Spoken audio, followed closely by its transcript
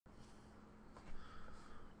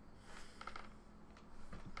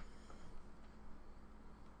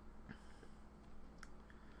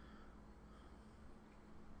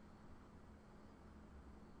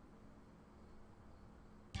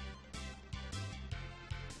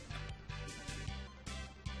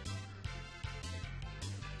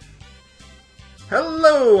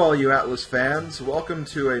Hello, all you Atlas fans. Welcome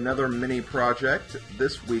to another mini project.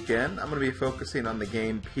 This weekend, I'm going to be focusing on the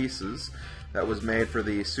game Pieces that was made for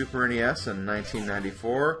the Super NES in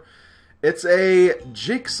 1994. It's a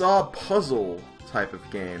jigsaw puzzle type of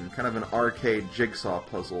game, kind of an arcade jigsaw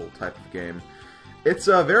puzzle type of game. It's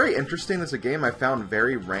very interesting. It's a game I found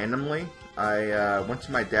very randomly. I went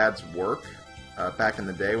to my dad's work back in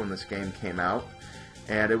the day when this game came out.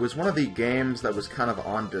 And it was one of the games that was kind of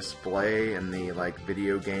on display in the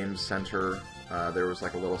video games center. There was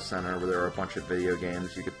like a little center where there were a bunch of video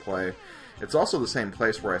games you could play. It's also the same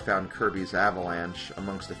place where I found Kirby's Avalanche,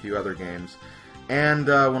 amongst a few other games. And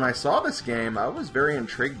when I saw this game, I was very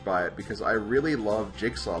intrigued by it because I really love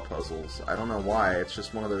jigsaw puzzles. I don't know why. It's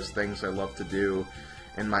just one of those things I love to do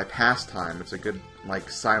in my pastime. It's a good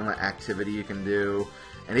silent activity you can do.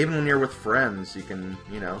 And even when you're with friends, you can,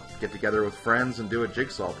 get together with friends and do a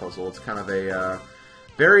jigsaw puzzle. It's kind of a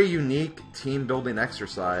very unique team-building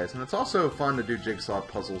exercise. And it's also fun to do jigsaw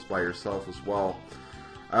puzzles by yourself as well.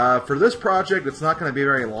 For this project, it's not going to be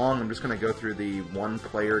very long. I'm just going to go through the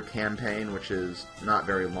one-player campaign, which is not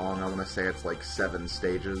very long. I want to say it's like 7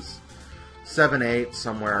 stages. 7, 8,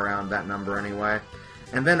 somewhere around that number anyway.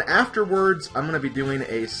 And then afterwards, I'm going to be doing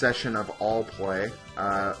a session of all-play.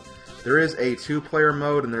 There is a 2-player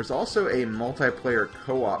mode, and there's also a multiplayer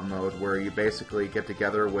co-op mode where you basically get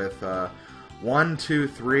together with 1, 2,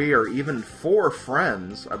 3, or even 4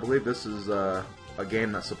 friends. I believe this is a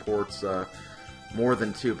game that supports more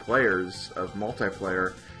than 2 players of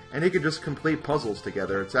multiplayer, and you can just complete puzzles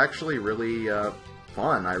together. It's actually really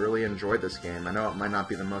fun. I really enjoyed this game. I know it might not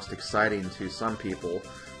be the most exciting to some people,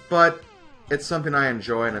 but it's something I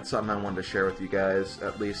enjoy, and it's something I wanted to share with you guys,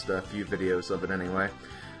 at least a few videos of it anyway.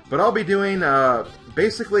 But I'll be doing,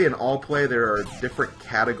 basically in all play, there are different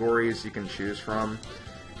categories you can choose from.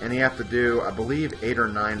 And you have to do, I believe, 8 or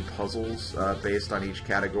 9 puzzles based on each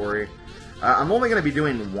category. I'm only going to be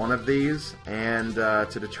doing one of these, and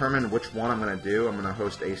to determine which one I'm going to do, I'm going to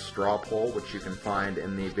host a straw poll, which you can find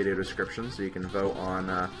in the video description, so you can vote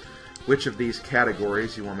on which of these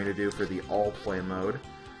categories you want me to do for the all-play mode.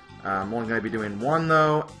 I'm only going to be doing one,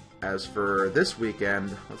 though. As for this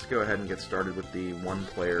weekend, let's go ahead and get started with the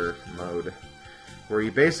one-player mode, where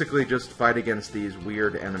you basically just fight against these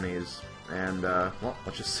weird enemies, and, well,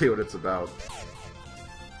 let's just see what it's about.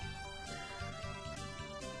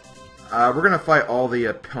 We're going to fight all the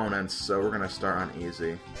opponents, so we're going to start on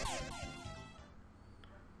easy.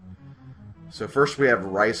 So first we have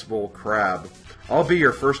Rice Bowl Crab. I'll be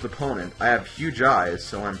your first opponent. I have huge eyes,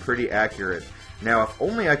 so I'm pretty accurate. Now, if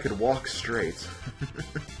only I could walk straight.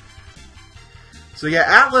 So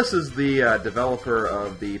yeah, Atlus is the developer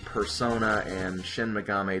of the Persona and Shin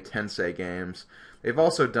Megami Tensei games. They've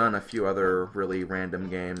also done a few other really random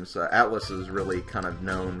games. Atlus is really kind of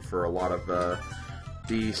known for a lot of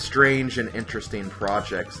the strange and interesting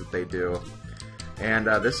projects that they do. And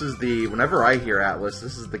this is whenever I hear Atlus,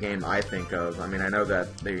 this is the game I think of. I mean, I know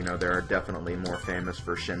that they're definitely more famous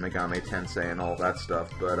for Shin Megami Tensei and all that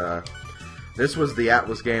stuff, but this was the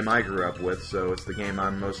Atlus game I grew up with, so it's the game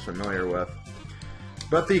I'm most familiar with.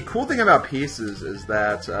 But the cool thing about Pieces is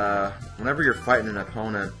that whenever you're fighting an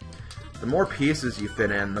opponent, the more pieces you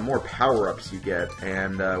fit in, the more power-ups you get.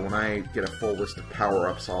 And when I get a full list of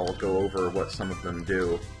power-ups, I'll go over what some of them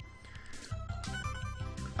do.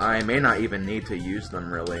 I may not even need to use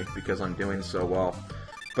them, really, because I'm doing so well.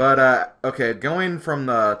 But, okay, going from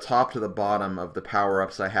the top to the bottom of the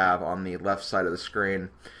power-ups I have on the left side of the screen.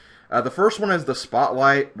 The first one is the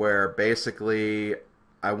Spotlight, where basically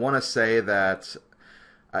I want to say that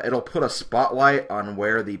it'll put a spotlight on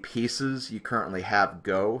where the pieces you currently have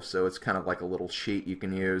go, so it's kind of like a little cheat you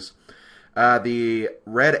can use. The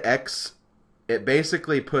red X, it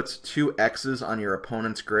basically puts 2 X's on your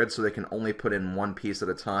opponent's grid, so they can only put in 1 piece at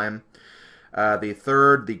a time. The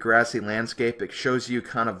third, the grassy landscape, it shows you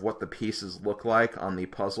kind of what the pieces look like on the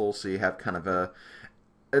puzzle, so you have kind of a...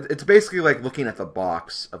 It's basically like looking at the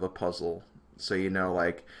box of a puzzle, so you know,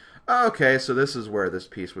 like... Okay, so this is where this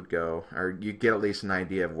piece would go, or you get at least an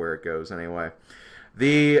idea of where it goes anyway.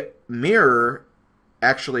 The mirror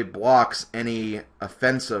actually blocks any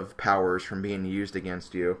offensive powers from being used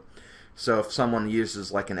against you. So if someone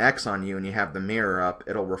uses like an X on you and you have the mirror up,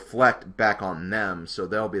 it'll reflect back on them, so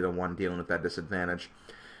they'll be the one dealing with that disadvantage.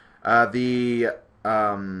 The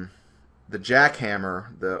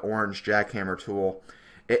jackhammer, the orange jackhammer tool,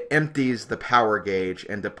 it empties the power gauge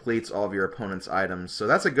and depletes all of your opponent's items. So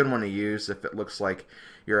that's a good one to use if it looks like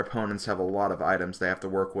your opponents have a lot of items they have to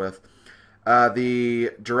work with.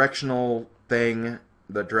 The directional thing,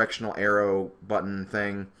 the directional arrow button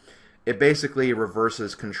thing, it basically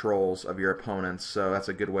reverses controls of your opponents, so that's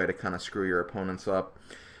a good way to kind of screw your opponents up.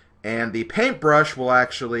 And the paintbrush will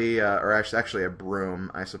actually, or actually a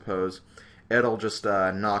broom, I suppose. It'll just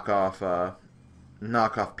knock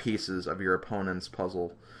off pieces of your opponent's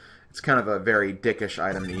puzzle. It's kind of a very dickish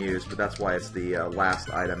item to use, but that's why it's the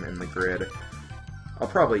last item in the grid. I'll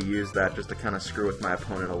probably use that just to kind of screw with my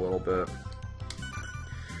opponent a little bit.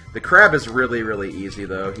 The crab is really, really easy,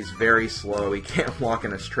 though. He's very slow. He can't walk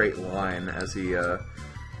in a straight line, as he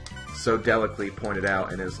so delicately pointed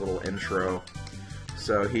out in his little intro.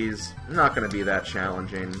 So he's not going to be that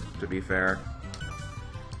challenging, to be fair.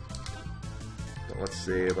 But let's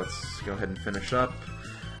see. Let's go ahead and finish up.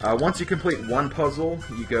 Once you complete one puzzle,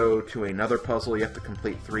 you go to another puzzle. You have to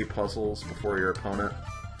complete 3 puzzles before your opponent.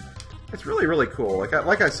 It's really, really cool.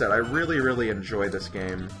 Like I said, I really, really enjoy this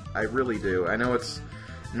game. I really do. I know it's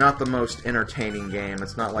not the most entertaining game.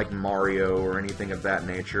 It's not like Mario or anything of that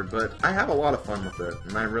nature, but I have a lot of fun with it,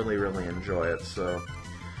 and I really, really enjoy it, so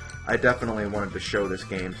I definitely wanted to show this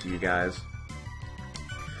game to you guys.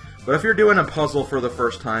 But if you're doing a puzzle for the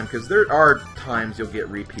first time, because there are times you'll get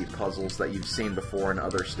repeat puzzles that you've seen before in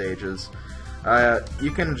other stages,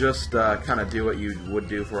 you can just kind of do what you would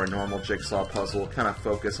do for a normal Jigsaw puzzle, kind of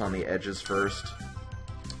focus on the edges first.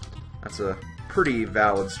 That's a pretty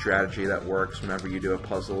valid strategy that works whenever you do a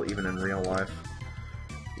puzzle, even in real life.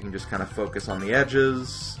 You can just kind of focus on the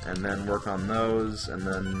edges, and then work on those, and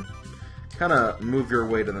then kind of move your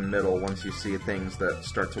way to the middle once you see things that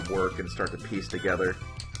start to work and start to piece together.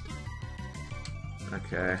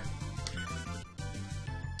 Okay.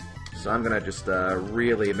 So I'm gonna just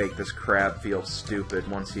really make this crab feel stupid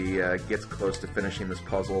once he gets close to finishing this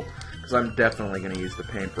puzzle, because I'm definitely gonna use the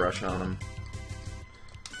paintbrush on him.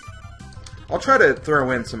 I'll try to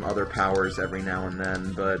throw in some other powers every now and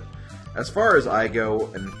then, but as far as I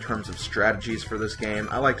go in terms of strategies for this game,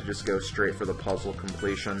 I like to just go straight for the puzzle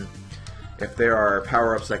completion. If there are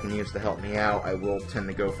power-ups I can use to help me out, I will tend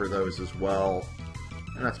to go for those as well.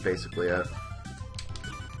 And that's basically it.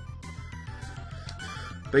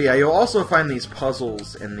 But yeah, you'll also find these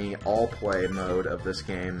puzzles in the all-play mode of this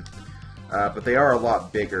game. But they are a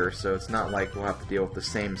lot bigger, so it's not like we'll have to deal with the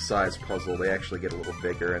same size puzzle. They actually get a little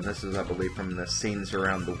bigger, and this is, I believe, from the Scenes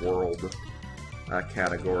Around the World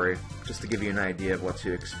category, just to give you an idea of what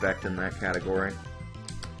to expect in that category.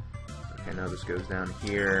 Okay, now this goes down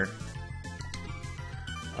here.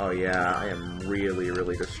 Oh yeah, I am really,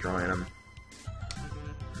 really destroying him.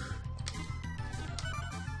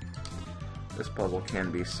 This puzzle can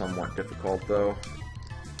be somewhat difficult, though.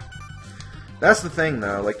 That's the thing,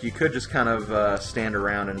 though. Like, you could just kind of stand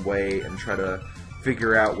around and wait and try to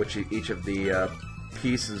figure out which each of the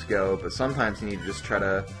pieces go, but sometimes you need to just try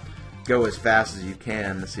to go as fast as you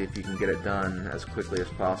can to see if you can get it done as quickly as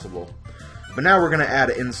possible. But now we're going to add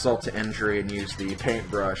insult to injury and use the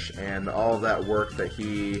paintbrush, and all that work that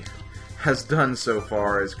he has done so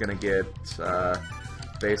far is going to get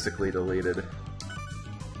basically deleted.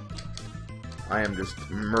 I am just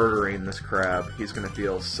murdering this crab. He's going to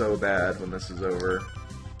feel so bad when this is over.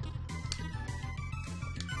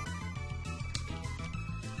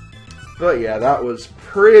 But yeah, that was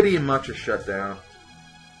pretty much a shutdown.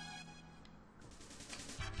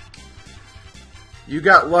 You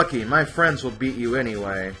got lucky. My friends will beat you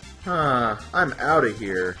anyway. Huh, I'm out of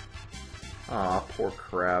here. Aw, poor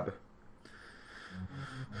crab.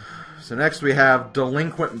 So next we have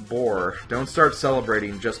Delinquent Boar. Don't start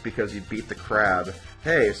celebrating just because you beat the crab.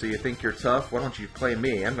 Hey, so you think you're tough? Why don't you play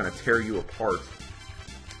me? I'm gonna tear you apart.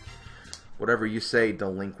 Whatever you say,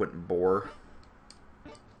 Delinquent Boar.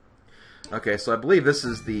 Okay, so I believe this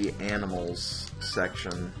is the animals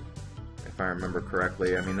section, if I remember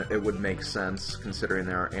correctly. I mean, it would make sense, considering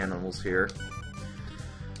there are animals here.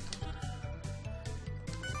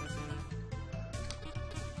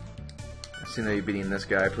 I seem to be beating this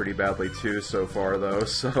guy pretty badly too so far, though,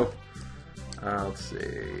 so let's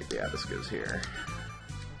see. Yeah, this goes here.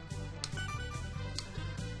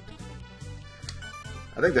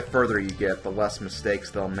 I think the further you get, the less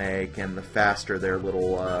mistakes they'll make, and the faster their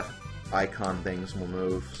little icon things will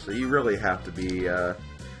move. So you really have to be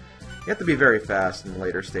very fast in the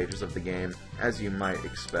later stages of the game, as you might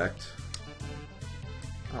expect.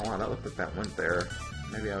 Oh wow, that looked like that went there.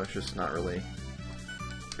 Maybe I was just not really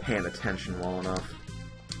paying attention well enough.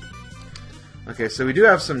 Okay, so we do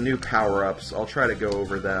have some new power-ups. I'll try to go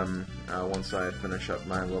over them once I finish up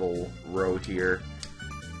my little row here.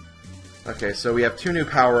 Okay, so we have 2 new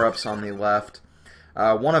power-ups on the left.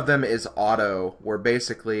 One of them is auto, where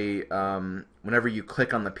basically whenever you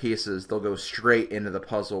click on the pieces, they'll go straight into the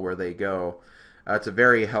puzzle where they go. It's a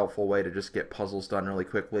very helpful way to just get puzzles done really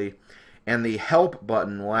quickly. And the help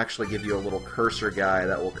button will actually give you a little cursor guy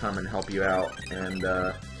that will come and help you out and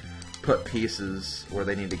put pieces where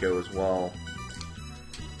they need to go as well.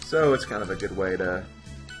 So it's kind of a good way to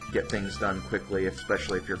get things done quickly,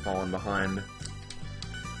 especially if you're falling behind.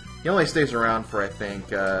 He only stays around for, I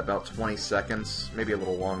think, about 20 seconds, maybe a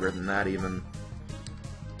little longer than that even.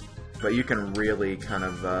 But you can really kind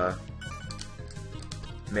of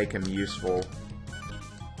make him useful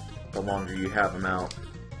the longer you have him out.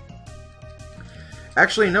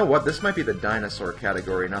 Actually, you know what? This might be the dinosaur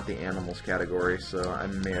category, not the animals category, so I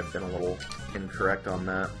may have been a little incorrect on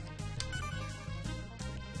that.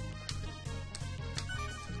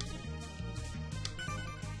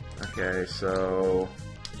 Okay, so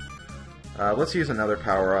let's use another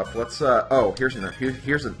power-up. Let's, oh, here's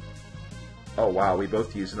a, oh wow, we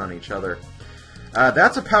both used it on each other.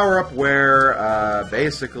 That's a power-up where,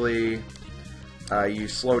 basically, you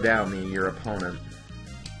slow down your opponent.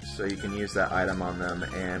 So you can use that item on them,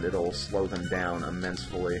 and it'll slow them down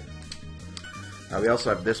immensely. We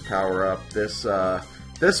also have this power-up. This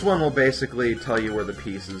one will basically tell you where the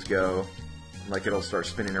pieces go. Like, it'll start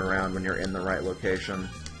spinning around when you're in the right location.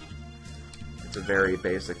 It's a very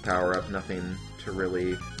basic power-up, nothing to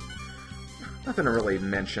really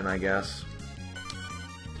mention, I guess.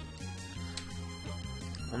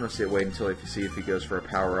 I'm gonna wait until you see if he goes for a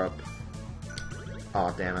power-up.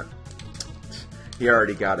 Aw, damn it. He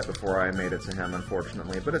already got it before I made it to him,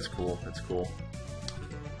 unfortunately, but it's cool, it's cool.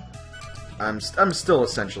 I'm still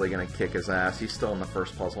essentially gonna kick his ass. He's still in the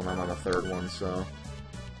first puzzle and I'm on the third one, so...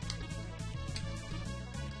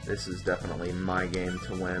 This is definitely my game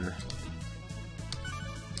to win.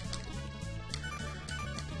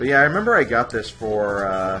 But yeah, I remember I got this for,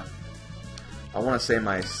 I want to say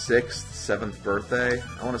my 6th, 7th birthday.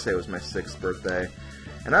 I want to say it was my 6th birthday.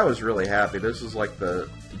 And I was really happy. This was like the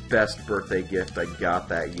best birthday gift I got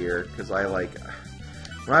that year. Because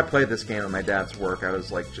when I played this game at my dad's work, I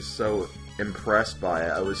was like just so impressed by it.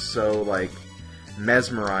 I was so like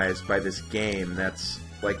mesmerized by this game that's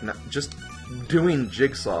like not just doing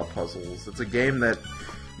jigsaw puzzles. It's a game that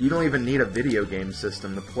you don't even need a video game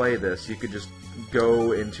system to play this. You could just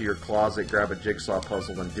go into your closet, grab a jigsaw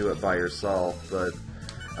puzzle, and do it by yourself. But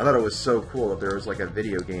I thought it was so cool that there was like a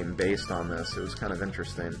video game based on this. It was kind of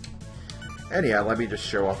interesting. And yeah, let me just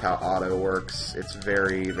show off how auto works. It's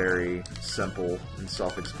very, very simple and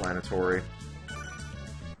self-explanatory.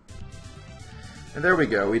 And there we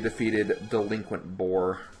go. We defeated Delinquent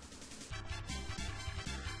Boar.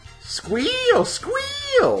 Squeal!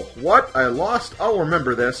 Squeal! What? I lost? I'll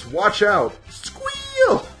remember this. Watch out!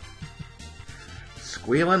 Squeal!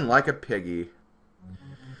 Squealing like a piggy.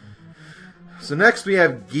 So next we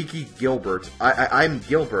have Geeky Gilbert. I'm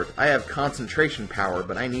Gilbert. I have concentration power,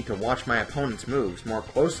 but I need to watch my opponent's moves more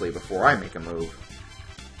closely before I make a move.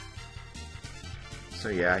 So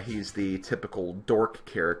yeah, he's the typical dork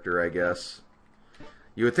character, I guess.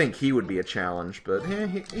 You would think he would be a challenge, but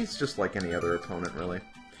he's just like any other opponent, really.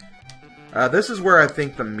 This is where I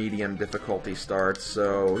think the medium difficulty starts,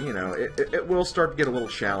 so, you know, it will start to get a little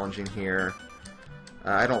challenging here.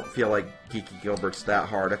 I don't feel like Geeky Gilbert's that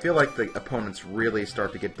hard. I feel like the opponents really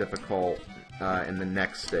start to get difficult in the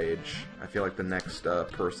next stage. I feel like the next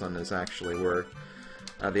person is actually where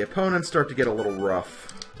the opponents start to get a little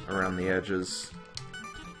rough around the edges.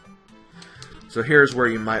 So here's where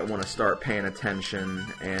you might want to start paying attention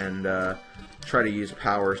and try to use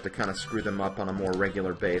powers to kind of screw them up on a more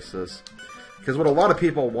regular basis. Because what a lot of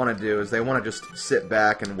people want to do is they want to just sit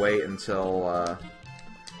back and wait until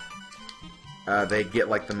they get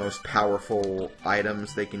like the most powerful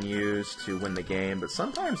items they can use to win the game, but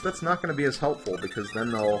sometimes that's not going to be as helpful because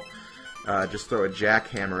then they'll just throw a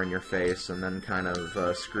jackhammer in your face and then kind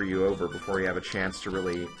of screw you over before you have a chance to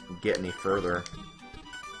really get any further.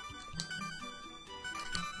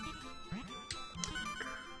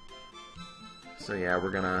 So yeah,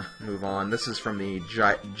 we're gonna move on. This is from the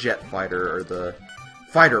jet fighter, or the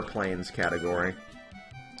fighter planes category.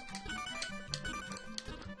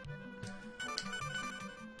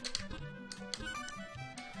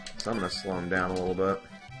 So I'm gonna slow him down a little bit.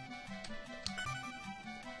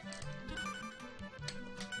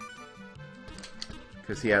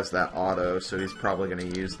 Because he has that auto, so he's probably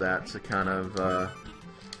gonna use that to kind of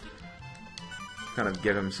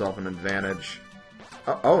give himself an advantage.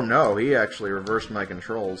 Oh no, he actually reversed my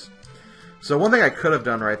controls. So one thing I could have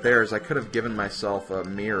done right there is I could have given myself a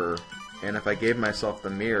mirror. And if I gave myself the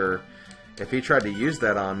mirror, if he tried to use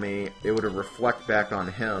that on me, it would have reflect back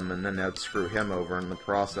on him, and then that'd screw him over in the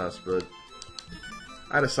process. But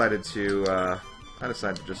I decided to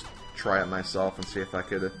just try it myself and see if I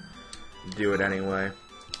could do it anyway.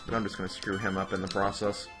 But I'm just going to screw him up in the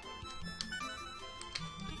process.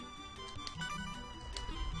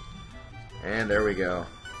 And there we go.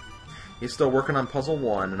 He's still working on Puzzle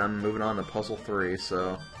 1, and I'm moving on to Puzzle 3,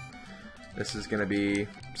 so this is going to be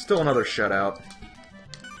still another shutout.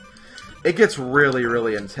 It gets really,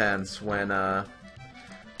 really intense when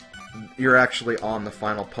you're actually on the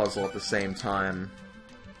final puzzle at the same time.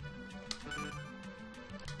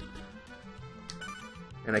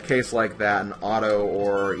 In a case like that, an auto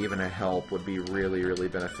or even a help would be really, really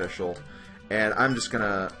beneficial. And I'm just going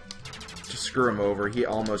to screw him over. He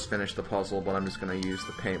almost finished the puzzle, but I'm just going to use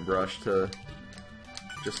the paintbrush to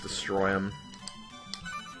just destroy him.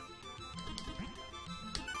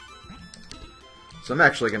 So I'm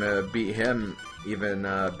actually going to beat him even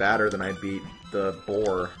badder than I beat the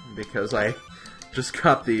boar, because I just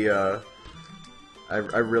got the... I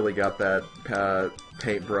really got that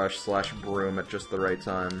paintbrush / broom at just the right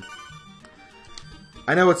time.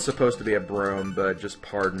 I know it's supposed to be a broom, but just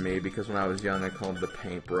pardon me, because when I was young I called it a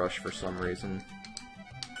paintbrush for some reason.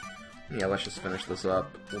 Yeah, let's just finish this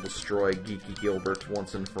up. We'll destroy Geeky Gilbert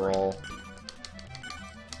once and for all.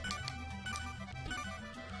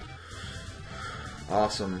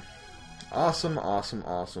 Awesome. Awesome, awesome,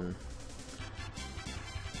 awesome.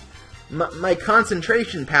 My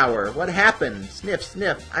concentration power! What happened? Sniff,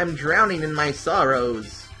 sniff. I'm drowning in my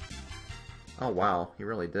sorrows. Oh wow, he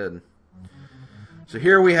really did. So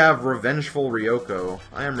here we have Revengeful Ryoko.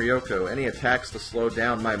 I am Ryoko. Any attacks to slow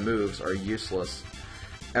down my moves are useless.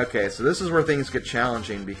 Okay, so this is where things get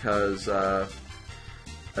challenging because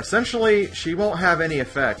essentially she won't have any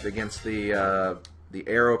effect against the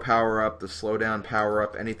arrow power-up, the slowdown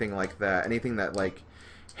power-up, anything like that. Anything that, like,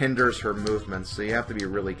 hinders her movements, so you have to be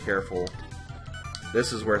really careful.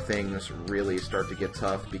 This is where things really start to get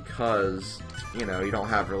tough because, you know, you don't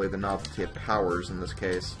have really the novelty of powers in this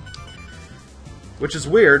case. Which is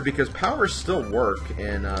weird, because powers still work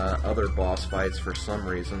in other boss fights for some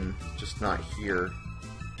reason, just not here.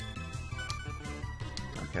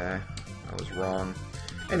 Okay, I was wrong.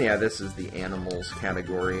 And yeah, this is the animals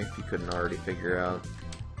category, if you couldn't already figure out.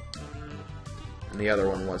 And the other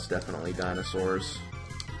one was definitely dinosaurs.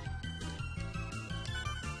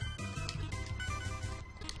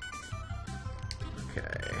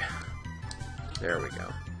 Okay, there we go.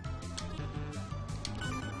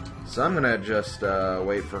 So I'm gonna just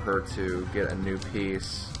wait for her to get a new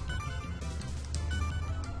piece.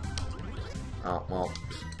 Oh, well,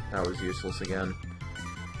 that was useless again.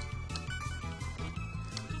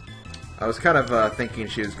 I was kind of thinking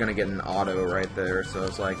she was gonna get an auto right there, so I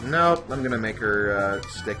was like, nope, I'm gonna make her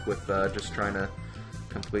stick with just trying to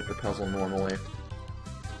complete the puzzle normally.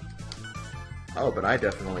 Oh, but I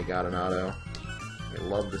definitely got an auto. I'd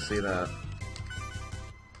love to see that.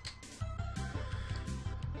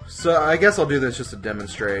 So I guess I'll do this just to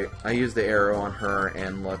demonstrate. I use the arrow on her,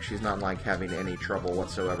 and look, she's not like having any trouble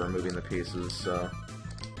whatsoever moving the pieces, so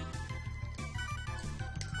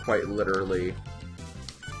quite literally,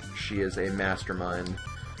 she is a mastermind.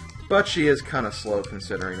 But she is kind of slow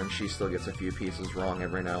considering, and she still gets a few pieces wrong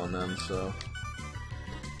every now and then, so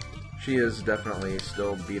she is definitely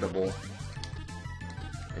still beatable.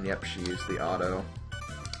 And yep, she used the auto.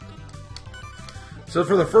 So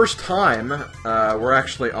for the first time, we're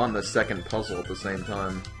actually on the second puzzle at the same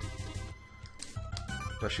time.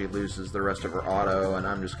 But she loses the rest of her auto, and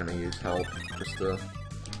I'm just going to use help just to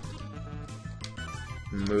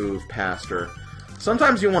move past her.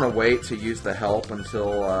 Sometimes you want to wait to use the help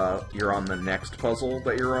until you're on the next puzzle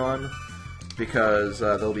that you're on, because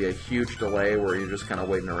there'll be a huge delay where you're just kind of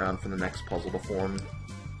waiting around for the next puzzle to form.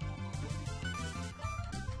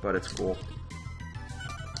 But it's cool.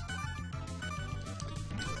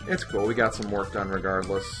 It's cool, we got some work done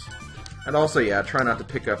regardless. And also, yeah, try not to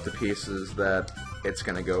pick up the pieces that it's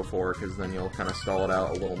going to go for, because then you'll kind of stall it out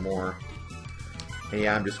a little more. And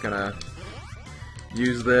yeah, I'm just going to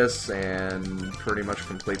use this and pretty much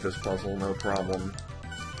complete this puzzle, no problem.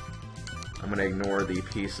 I'm going to ignore the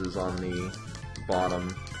pieces on the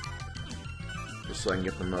bottom, just so I can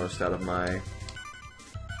get the most out of my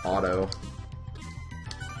auto.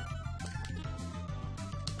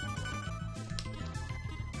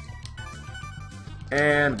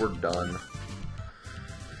 And we're done.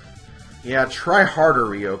 Yeah, try harder,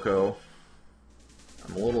 Ryoko.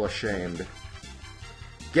 I'm a little ashamed.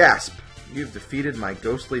 Gasp! You've defeated my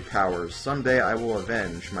ghostly powers. Someday I will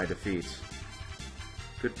avenge my defeat.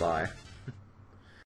 Goodbye.